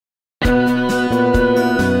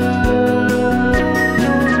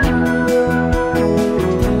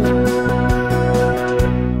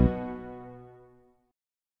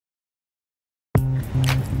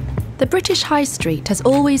The British High Street has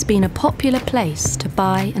always been a popular place to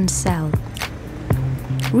buy and sell.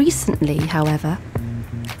 Recently, however,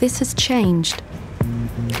 this has changed.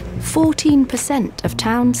 14% of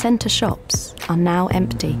town centre shops are now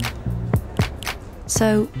empty.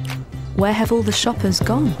 So, where have all the shoppers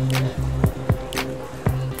gone?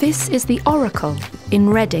 This is the Oracle in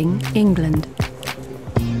Reading, England.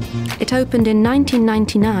 It opened in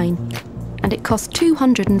 1999 and it cost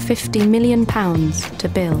 £250 million to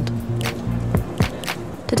build.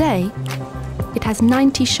 Today, it has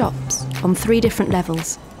 90 shops on 3 different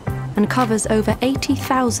levels and covers over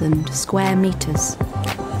 80,000 square metres.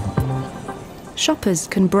 Shoppers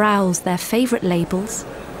can browse their favourite labels,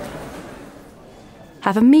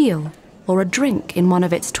 have a meal or a drink in one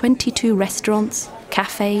of its 22 restaurants,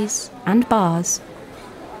 cafes and bars,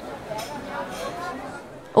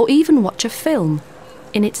 or even watch a film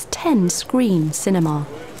in its 10-screen cinema.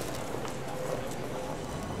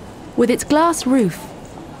 With its glass roof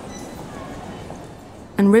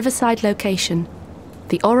and riverside location,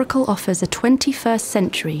 the Oracle offers a 21st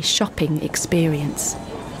century shopping experience.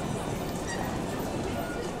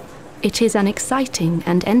 It is an exciting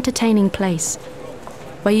and entertaining place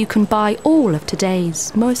where you can buy all of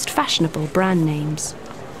today's most fashionable brand names.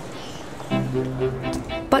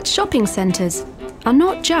 But shopping centres are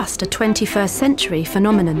not just a 21st century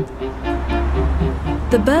phenomenon.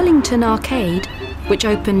 The Burlington Arcade, which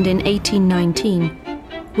opened in 1819,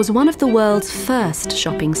 was one of the world's first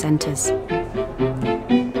shopping centres.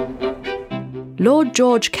 Lord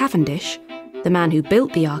George Cavendish, the man who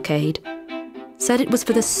built the arcade, said it was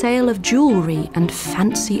for the sale of jewellery and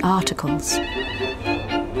fancy articles.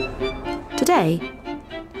 Today,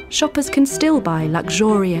 shoppers can still buy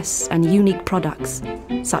luxurious and unique products,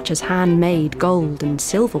 such as handmade gold and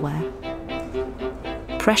silverware,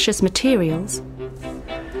 precious materials,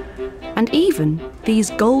 and even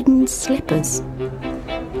these golden slippers.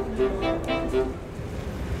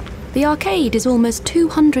 The arcade is almost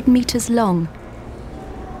 200 metres long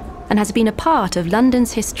and has been a part of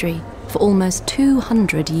London's history for almost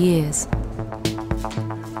 200 years.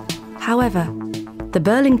 However, the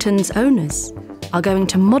Burlington's owners are going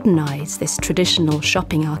to modernise this traditional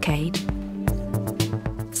shopping arcade.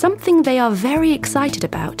 Something they are very excited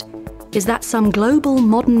about is that some global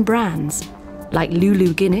modern brands, like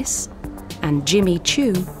Lulu Guinness and Jimmy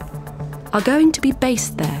Choo, are going to be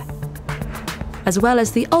based there, as well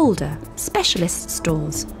as the older specialist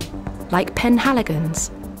stores, like Penhaligon's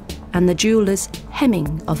and the jewellers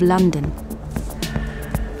Hemming of London.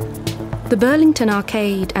 The Burlington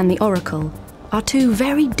Arcade and the Oracle are 2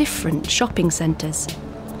 very different shopping centres,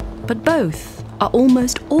 but both are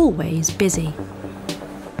almost always busy.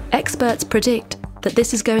 Experts predict that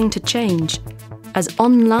this is going to change as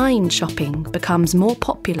online shopping becomes more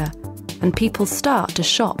popular and people start to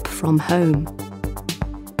shop from home.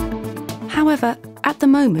 However, at the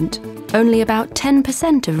moment, only about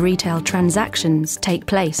 10% of retail transactions take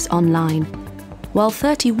place online, while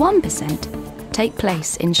 31% take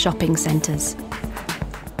place in shopping centres.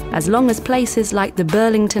 As long as places like the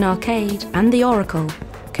Burlington Arcade and the Oracle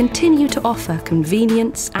continue to offer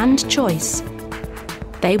convenience and choice,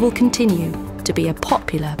 they will continue to be a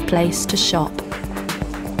popular place to shop.